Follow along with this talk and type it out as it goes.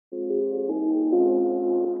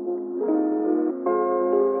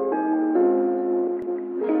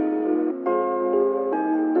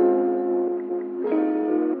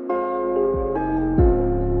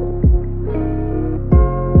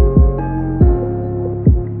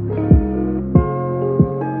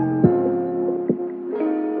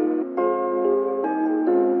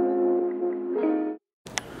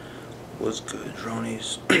What's good,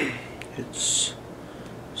 dronies? It's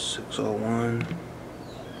 6:01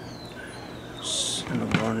 in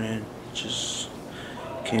the morning. Just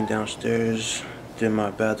came downstairs, did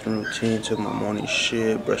my bathroom routine, took my morning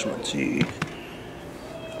shit, brushed my teeth.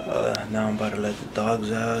 Now I'm about to let the dogs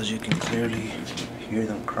out. As you can clearly hear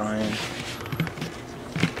them crying.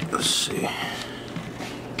 Let's see.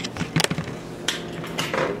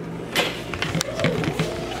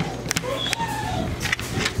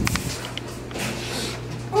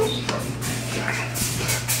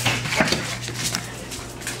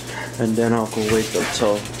 And then I'll go wake up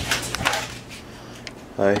till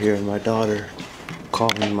I hear my daughter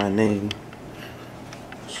calling my name.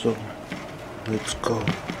 So, let's go.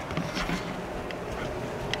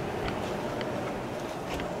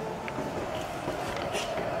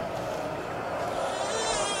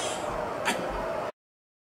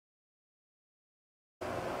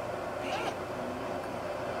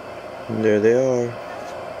 And there they are.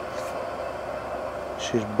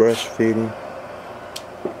 She's breastfeeding.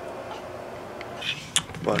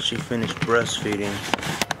 While she finished breastfeeding,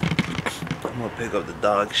 I'm gonna pick up the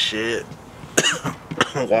dog shit,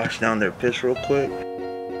 wash down their piss real quick.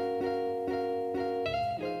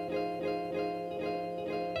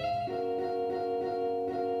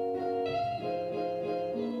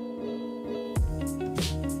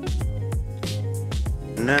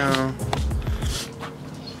 Now,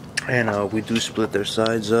 and we do split their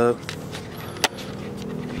sides up.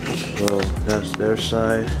 So that's their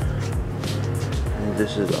side. And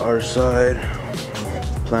this is our side.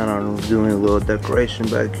 Plan on doing a little decoration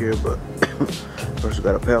back here, but first we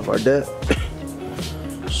gotta pay off our debt.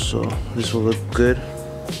 So this will look good.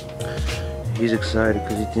 He's excited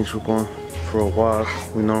because he thinks we're going for a walk.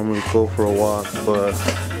 We normally go for a walk, but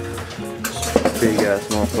this big ass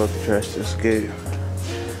motherfucker tries to escape.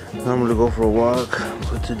 Normally go for a walk,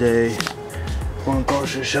 but today we're going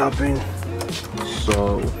grocery shopping.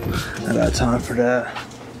 So I got time for that.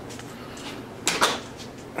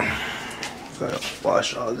 Gotta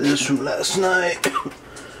wash all this from last night.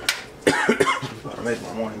 Gotta make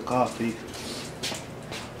my morning coffee.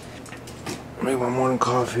 Make my morning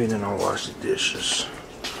coffee, and then I'll wash the dishes.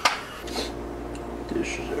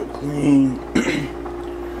 Dishes are clean.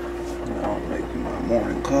 Now I'm making my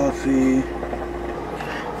morning coffee.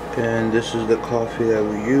 And this is the coffee that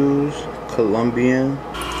we use, Colombian.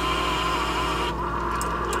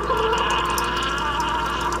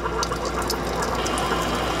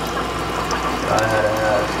 I had to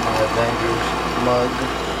have my Avengers mug.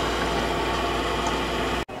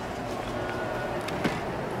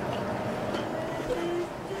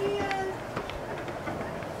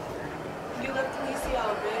 You left Alicia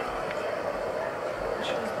out, babe.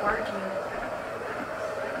 She was barking.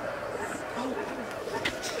 Oh.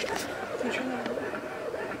 Can you turn that on?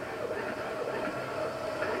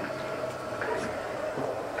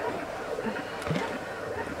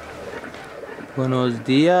 Buenos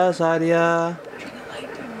dias, Aria. Turn the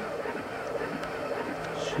light down.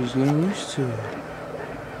 She's getting used to it.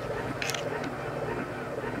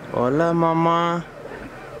 Hola, mamá.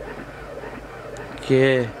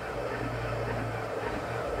 ¿Qué?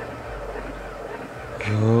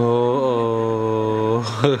 Oh,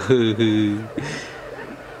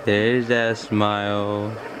 there's that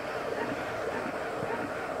smile.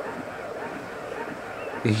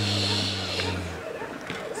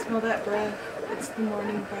 Smell that breath. It's the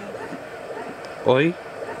morning breath. Oi?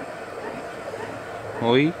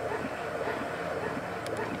 Oi?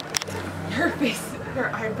 Her face, her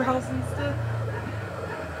eyebrows and stuff.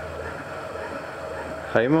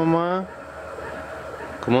 Hi, mamá.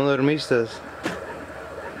 ¿Cómo dormiste?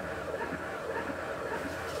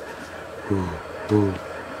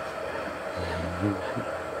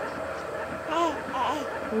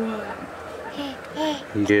 What?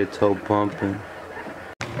 You get toe pumping.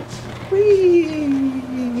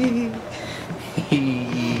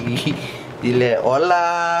 Dile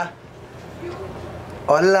hola.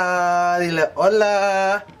 Hola. Dile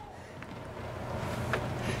hola.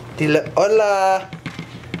 Dile hola.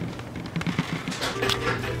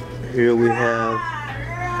 Here we have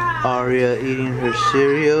Aria eating her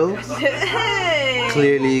cereal.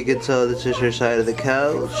 Clearly you can tell this is her side of the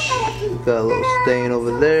couch. Got a little stain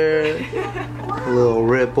over there. A little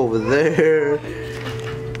rip over there.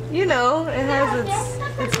 You know, it has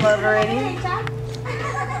its love already.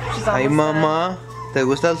 She's Hi, mamá. ¿Te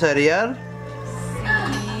gusta el cereal?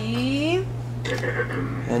 See?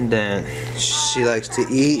 And then she likes to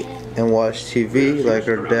eat and watch TV like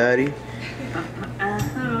her daddy.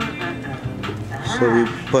 So we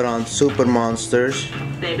put on Super Monsters.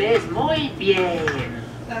 Te ves muy bien.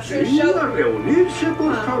 nuestra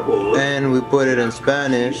show. And we put it in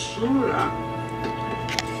Spanish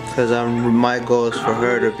because my goal is for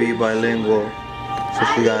her to be bilingual. So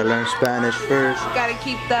she gotta learn Spanish first. Gotta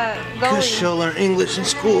keep that going. Cause she'll learn English in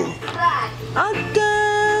school.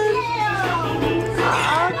 Okay.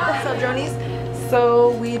 What's up, Jonies?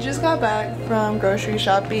 So we just got back from grocery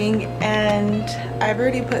shopping and I've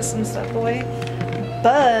already put some stuff away,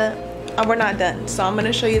 but we're not done. So I'm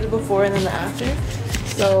gonna show you the before and then the after.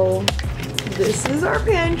 So this is our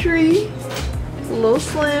pantry. It's a little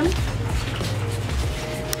slim.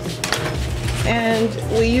 And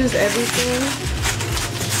we use everything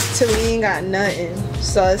till we ain't got nothing.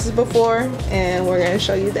 So this is before and we're gonna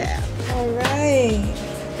show you that. Alright,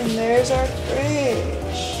 and there's our fridge.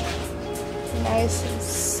 Nice and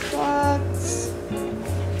stocked.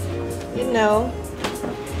 You know,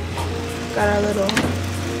 got our little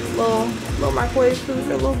microwave food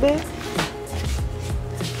for a little bit.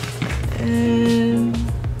 And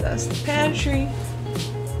that's the pantry.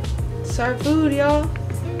 It's our food, y'all.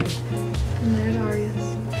 And there's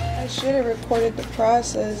Arias. I should have recorded the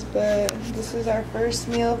process, but this is our first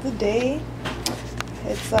meal of the day.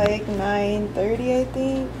 It's like 9:30, I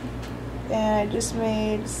think. And I just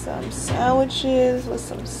made some sandwiches with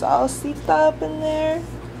some salsita up in there.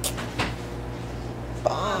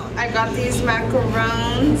 Bomb. I got these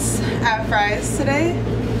macarons at Fry's today.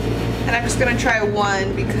 And I'm just gonna try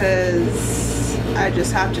one because I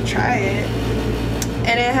just have to try it.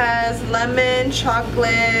 And it has lemon,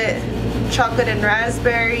 chocolate and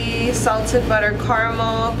raspberry, salted butter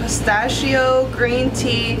caramel, pistachio, green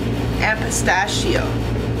tea, and pistachio.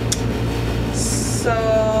 So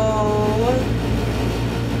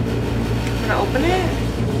I'm gonna open it.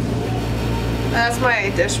 That's my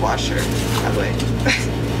dishwasher, by the way.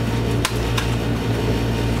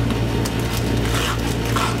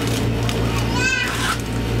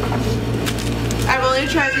 I've only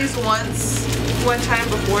tried these one time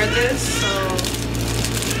before this, so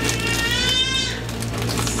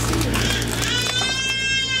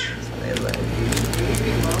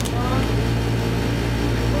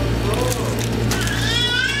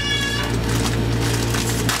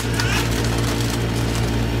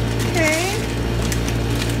okay.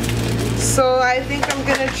 So I think I'm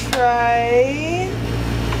gonna try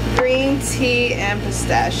green tea and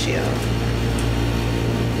pistachio.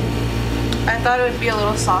 I thought it would be a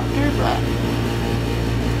little softer, but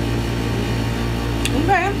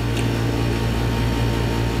okay.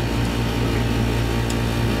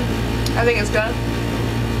 I think it's good.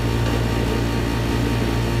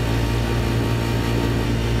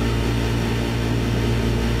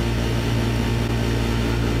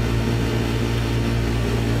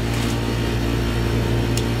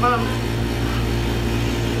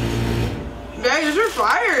 Guys, these are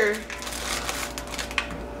fire.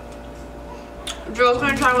 Joel's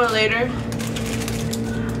gonna try one later.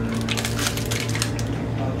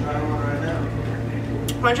 I'll try one right now.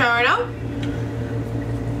 Wanna try right now?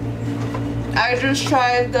 I just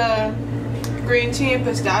tried the green tea and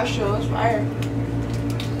pistachio. It's fire.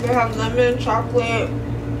 They have lemon, chocolate,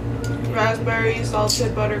 raspberry,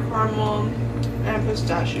 salted butter caramel, and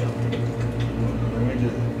pistachio. Let me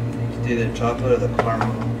just do the chocolate or the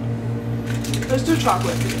caramel. Let's do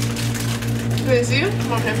chocolate. Can you see it?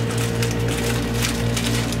 Come on here.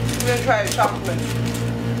 I'm gonna try chocolate.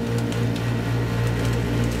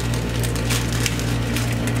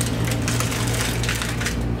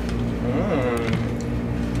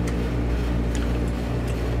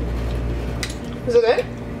 Is it good?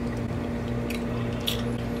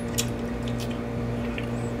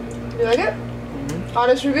 You like it? Mm-hmm.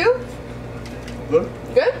 Honest review? Good.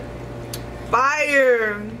 Good?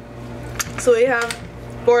 Fire! So we have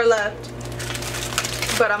 4 left.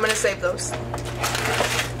 But I'm gonna save those.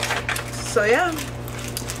 So yeah.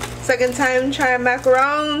 Second time trying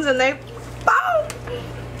macarons and they boom!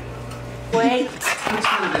 Wait.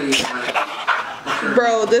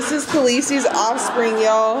 Bro, this is Khaleesi's offspring,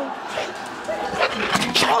 y'all.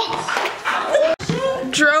 Oh.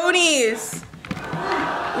 Dronies.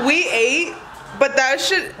 We ate, but that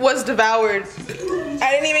shit was devoured. I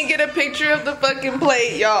didn't even get a picture of the fucking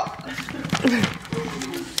plate, y'all.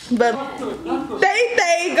 But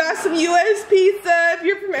they got some US pizza. If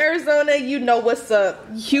you're from Arizona, you know what's up.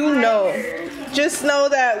 You know. Just know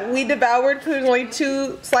that we devoured because there's only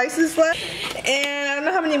 2 slices left. And I don't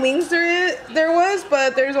know how many wings there was,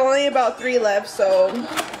 but there's only about 3 left, so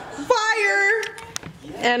fire!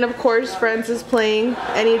 And of course, Friends is playing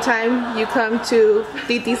anytime you come to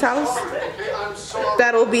Titi's house.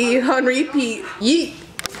 That'll be on repeat. Yeet!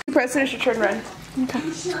 Press it, it should turn red. Okay.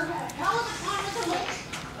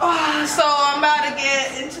 Oh, so I'm about to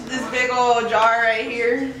get into this big old jar right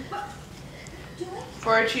here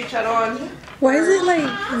for a chicharron. Why is it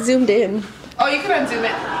like zoomed in? Oh, you can unzoom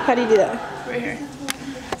it. How do you do that? Right here.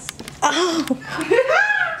 Oh!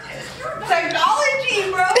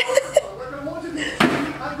 Technology, bro.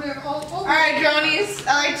 Alright, dronies,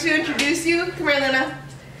 I'd like to introduce you. Come here, Luna.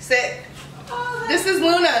 Sit. This is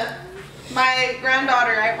Luna, my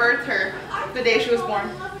granddaughter. I birthed her the day she was born.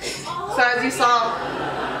 So as you saw,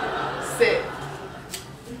 sit.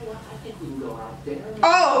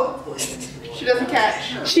 Oh! She doesn't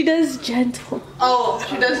catch. She does gentle. Oh,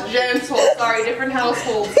 she does gentle. Sorry, different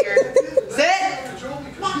households here. Sit.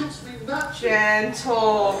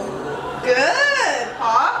 Gentle. Good.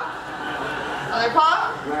 Paw. Other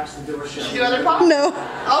paw? Should she do other paw? No.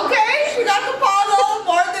 Okay, she got the paw though,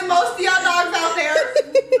 more than most of y'all dogs out there.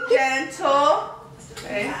 Gentle.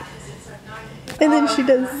 Okay. And then she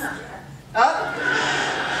does. Up.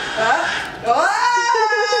 Up. Oh,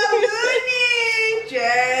 Looney.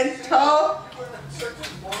 Gentle.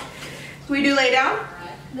 Can we do lay down?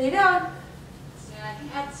 Lay down.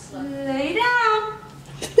 Lay down.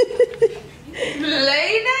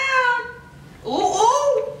 Lay down. Ooh,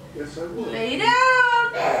 ooh. Lay down.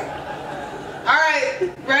 All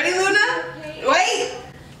right. Ready, Luna? Wait.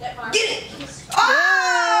 Get it.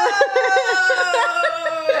 Oh!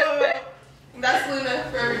 That's Luna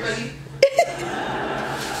for everybody.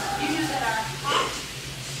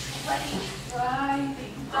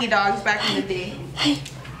 Dogs back in the day.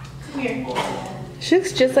 Come here. She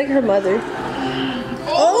looks just like her mother.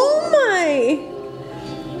 Oh my!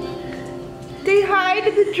 Say hi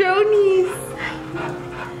to the dronies.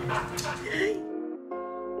 Hi.